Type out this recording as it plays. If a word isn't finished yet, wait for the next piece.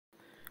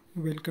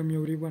Welcome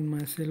everyone,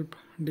 myself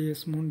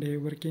DS Monday,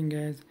 working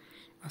as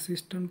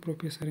Assistant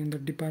Professor in the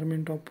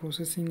Department of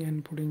Processing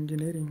and Food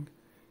Engineering,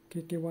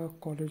 Kekewa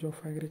College of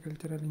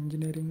Agricultural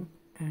Engineering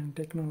and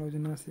Technology,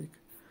 Nasik.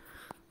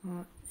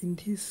 In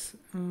this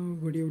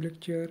video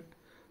lecture,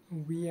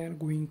 we are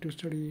going to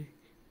study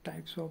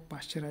types of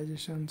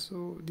pasteurization.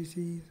 So this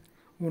is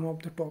one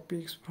of the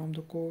topics from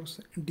the course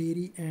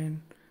Dairy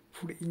and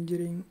Food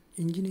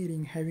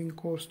Engineering having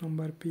course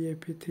number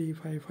PFP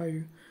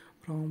 355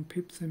 from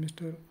 5th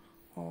semester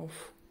of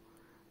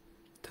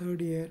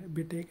third year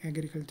BTech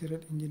Agricultural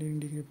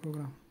Engineering degree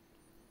program.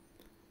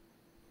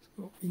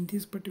 So in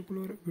this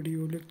particular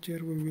video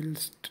lecture we will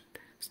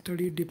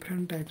study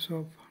different types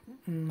of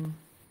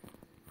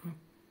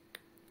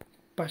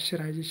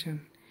pasteurization.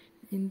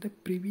 In the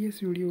previous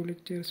video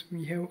lectures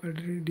we have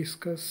already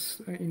discussed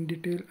in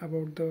detail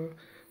about the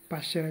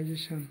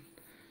pasteurization.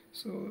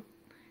 So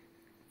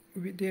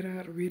there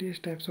are various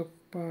types of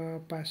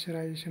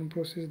pasteurization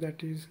process,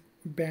 that is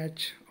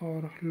batch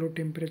or low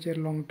temperature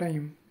long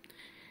time.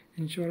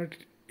 In short,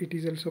 it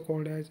is also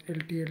called as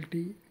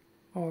LTLT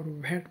or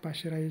wet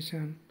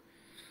pasteurization.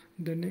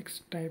 The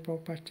next type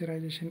of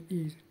pasteurization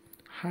is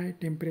high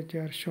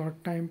temperature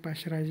short time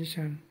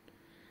pasteurization,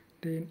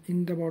 then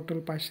in the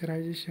bottle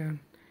pasteurization,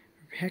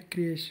 vac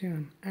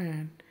creation,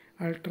 and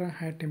ultra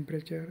high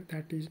temperature,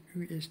 that is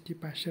UHT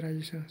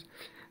pasteurization.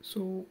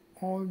 So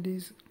all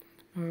these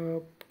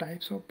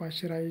types of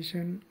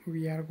pasteurization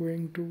we are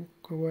going to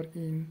cover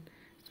in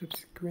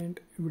subsequent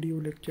video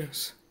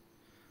lectures.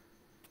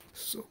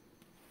 So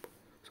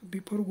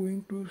before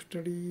going to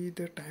study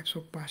the types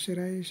of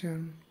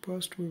pasteurization,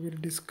 first we will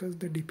discuss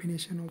the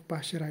definition of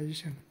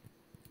pasteurization.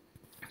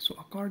 So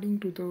according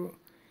to the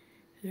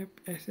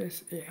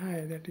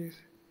FSSAI, that is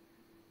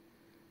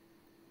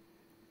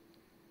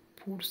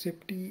Food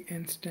Safety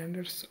and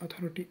Standards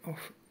Authority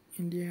of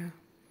India,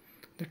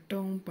 the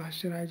term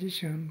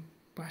pasteurization,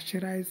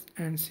 pasteurized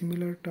and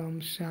similar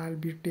terms shall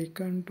be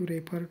taken to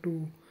refer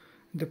to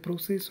the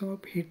process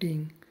of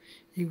heating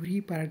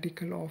every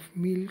particle of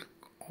milk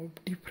of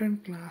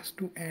different class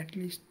to at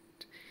least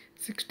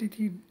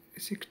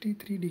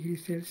 63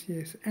 degrees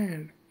Celsius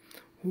and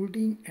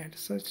holding at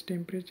such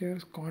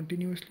temperatures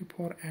continuously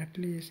for at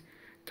least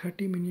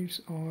 30 minutes,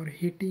 or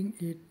heating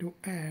it to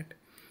at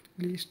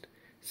least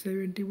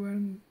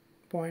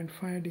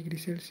 71.5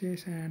 degrees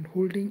Celsius and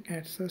holding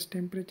at such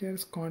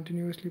temperatures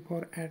continuously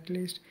for at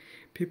least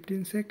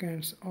 15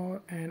 seconds,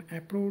 or an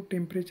approved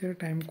temperature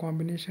time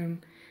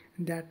combination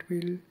that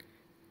will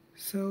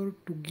serve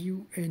to give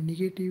a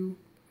negative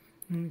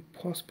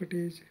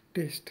phosphatage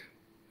test.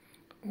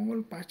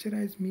 All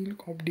pasteurized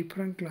milk of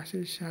different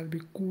classes shall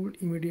be cooled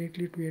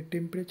immediately to a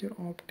temperature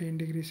of 10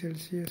 degrees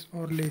Celsius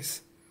or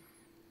less.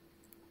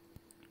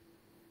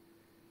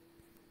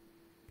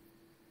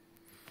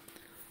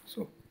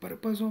 So,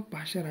 purpose of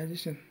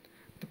pasteurization.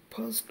 The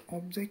first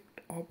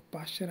object of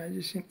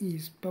pasteurization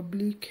is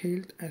public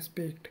health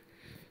aspect.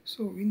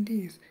 So, in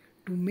this,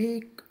 to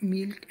make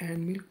milk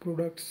and milk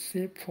products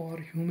safe for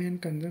human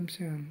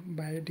consumption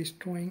by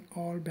destroying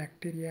all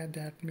bacteria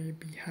that may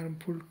be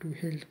harmful to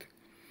health,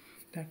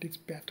 that is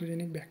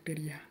pathogenic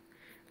bacteria.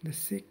 The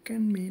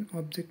second main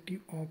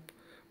objective of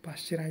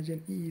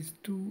pasteurization is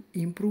to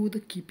improve the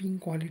keeping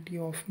quality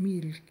of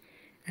milk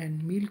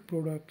and milk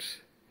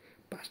products.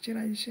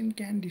 Pasteurization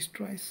can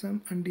destroy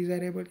some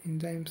undesirable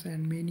enzymes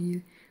and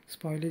many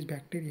spoilage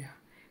bacteria.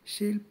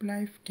 Shelf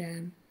life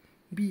can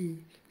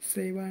be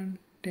 7,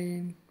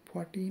 10,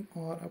 14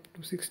 or up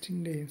to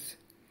 16 days.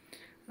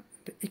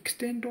 The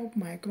extent of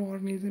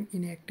microorganism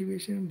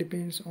inactivation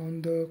depends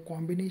on the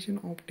combination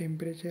of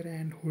temperature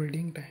and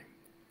holding time.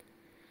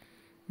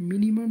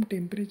 Minimum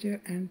temperature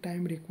and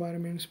time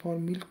requirements for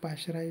milk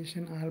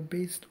pasteurization are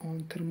based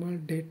on thermal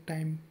dead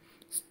time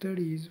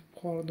studies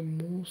for the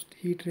most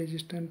heat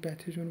resistant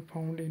pathogen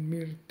found in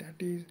milk, that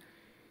is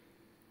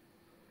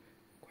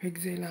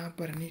Coxiella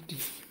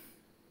burnetii.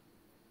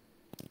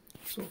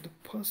 So the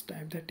first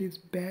type, that is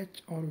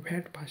batch or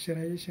wet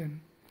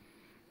pasteurization.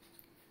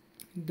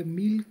 The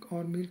milk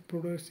or milk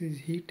products is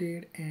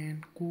heated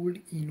and cooled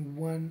in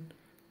 1,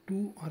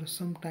 2 or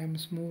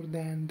sometimes more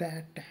than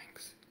that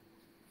tanks.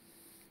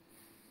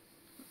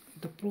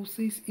 The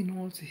process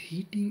involves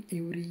heating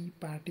every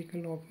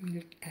particle of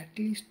milk at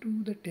least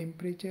to the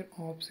temperature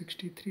of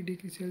 63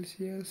 degrees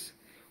Celsius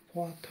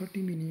for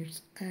 30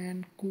 minutes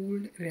and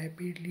cooled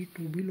rapidly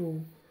to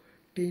below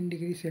 10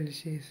 degrees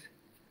Celsius.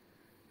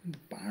 The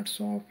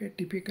parts of a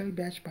typical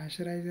batch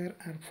pasteurizer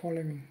are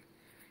following: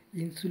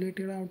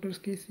 insulated outer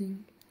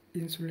casing,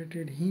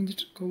 insulated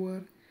hinged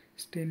cover,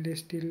 stainless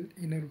steel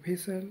inner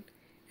vessel,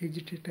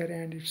 agitator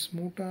and its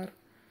motor,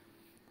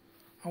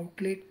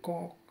 outlet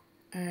cock,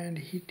 and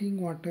heating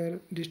water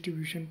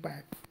distribution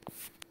pipe.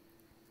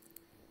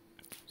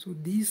 So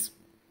this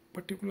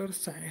particular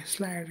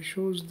slide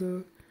shows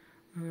the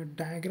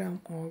diagram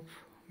of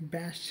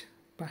batch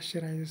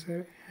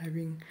pasteurizer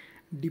having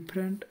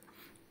different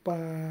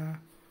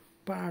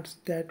parts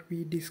that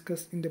we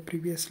discussed in the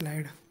previous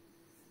slide.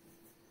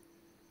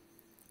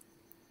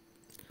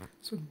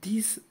 So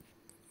this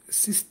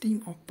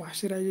system of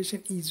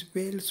pasteurization is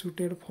well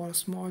suited for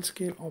small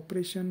scale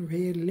operation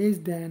where less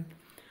than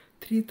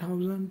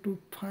 3000 to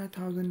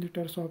 5000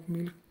 liters of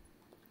milk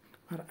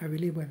are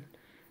available.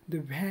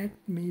 The vat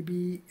may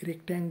be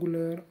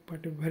rectangular,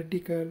 but a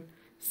vertical,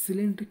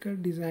 cylindrical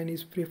design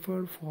is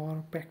preferred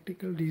for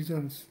practical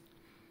reasons.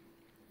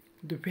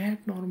 The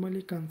vat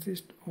normally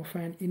consists of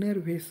an inner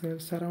vessel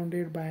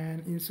surrounded by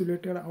an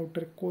insulated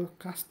outer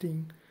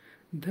casting,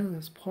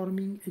 thus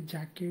forming a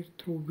jacket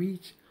through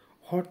which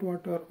hot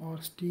water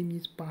or steam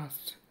is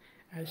passed,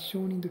 as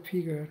shown in the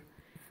figure.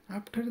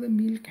 After the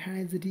milk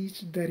has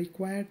reached the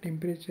required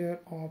temperature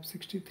of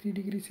 63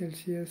 degrees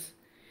Celsius,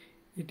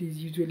 it is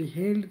usually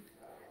held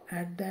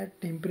at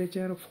that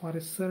temperature for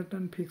a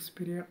certain fixed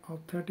period of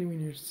 30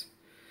 minutes.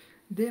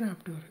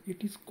 Thereafter,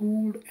 it is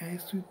cooled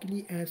as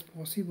quickly as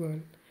possible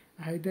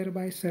either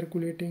by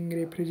circulating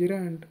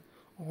refrigerant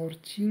or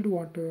chilled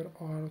water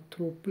or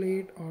through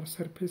plate or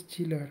surface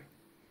chiller.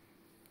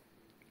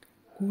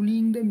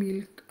 Cooling the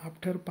milk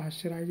after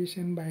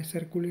pasteurization by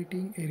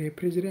circulating a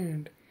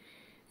refrigerant,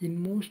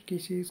 in most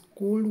cases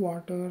cold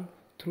water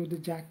through the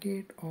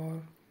jacket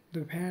or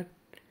the vat,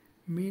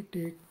 may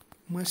take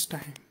much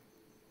time.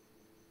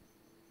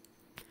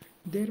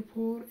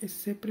 Therefore, a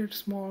separate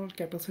small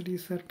capacity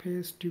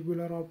surface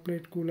tubular or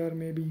plate cooler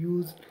may be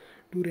used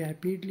to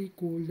rapidly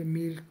cool the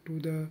milk to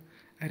the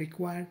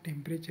required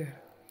temperature.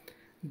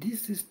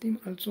 This system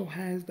also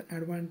has the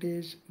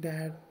advantage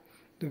that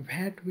the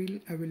vat will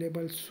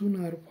available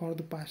sooner for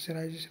the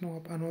pasteurization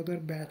of another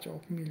batch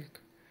of milk.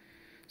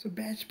 So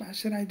batch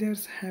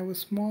pasteurizers have a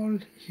small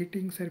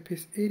heating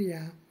surface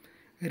area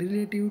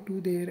relative to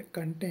their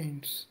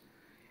contents.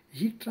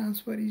 Heat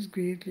transfer is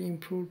greatly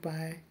improved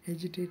by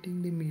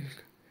agitating the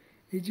milk.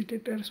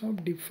 Agitators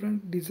of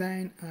different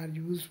design are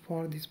used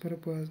for this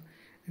purpose.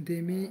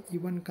 They may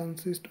even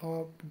consist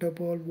of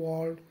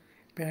double-walled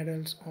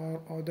paddles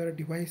or other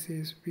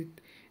devices with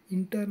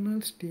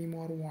internal steam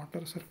or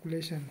water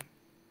circulation.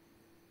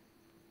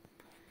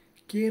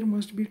 Care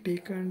must be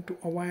taken to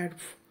avoid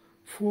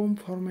foam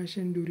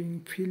formation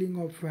during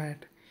filling of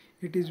vat.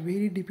 It is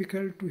very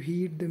difficult to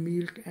heat the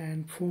milk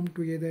and foam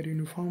together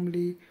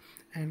uniformly,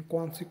 and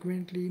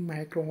consequently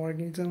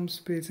microorganisms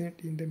present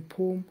in the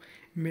foam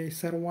may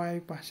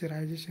survive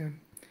pasteurization.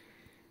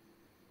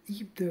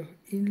 If the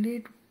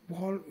inlet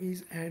valve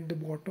is at the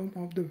bottom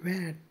of the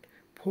vat,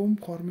 foam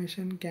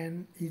formation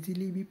can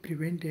easily be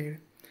prevented.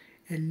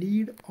 A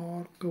lid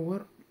or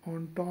cover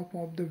on top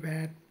of the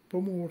vat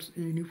promotes a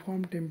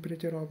uniform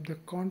temperature of the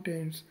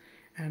contents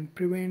and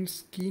prevents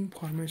skin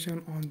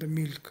formation on the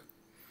milk.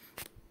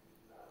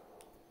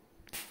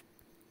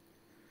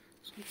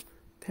 So,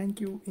 thank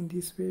you. In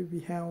this way, we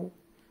have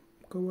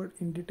covered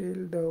in detail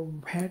the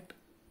vat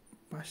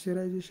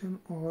pasteurization,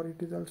 or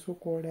it is also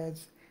called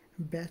as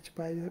batch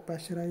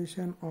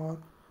pasteurization or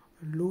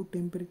low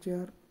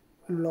temperature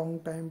long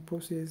time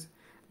process.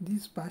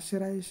 This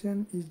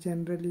pasteurization is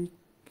generally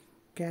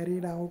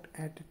carried out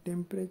at a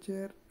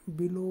temperature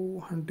below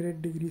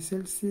 100 degrees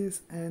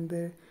Celsius, and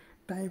the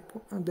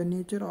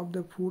nature of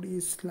the food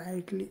is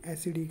slightly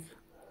acidic.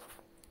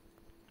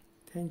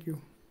 Thank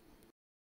you.